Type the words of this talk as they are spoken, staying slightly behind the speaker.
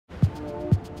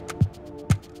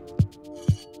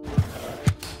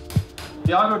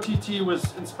The Ago TT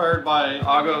was inspired by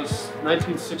Ago's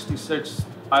 1966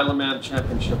 Isle of Man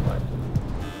Championship bike.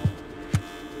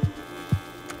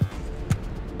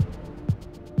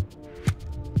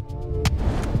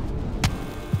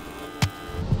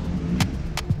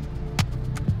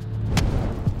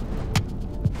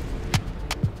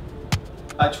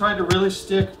 I tried to really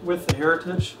stick with the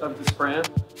heritage of this brand.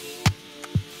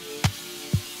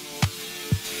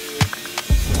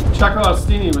 Chaco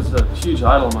Alstini was a huge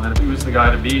idol of mine. He was the guy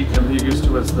to beat, and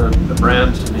Augusta was the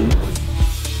brand to beat.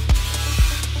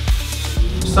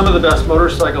 Some of the best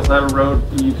motorcycles I ever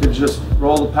rode, you could just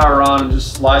roll the power on and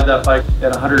just slide that bike at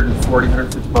 140,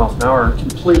 150 miles an hour,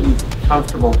 completely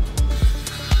comfortable.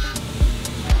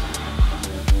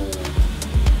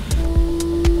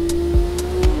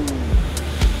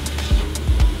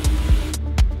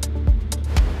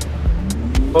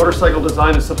 Motorcycle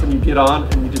design is something you get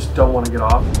on and you just don't want to get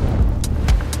off.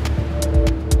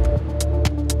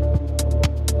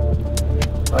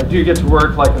 I do get to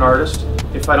work like an artist.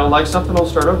 If I don't like something, I'll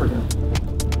start over again.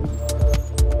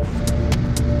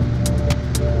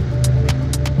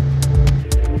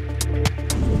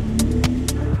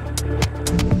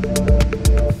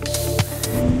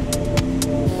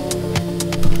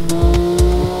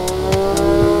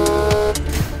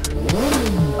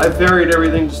 I varied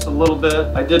everything just a little bit.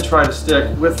 I did try to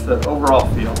stick with the overall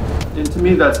feel. And to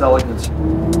me, that's elegance.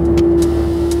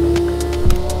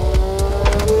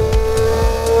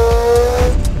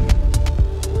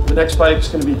 The next bike is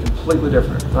going to be completely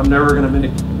different. I'm never going to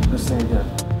mimic this thing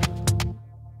again.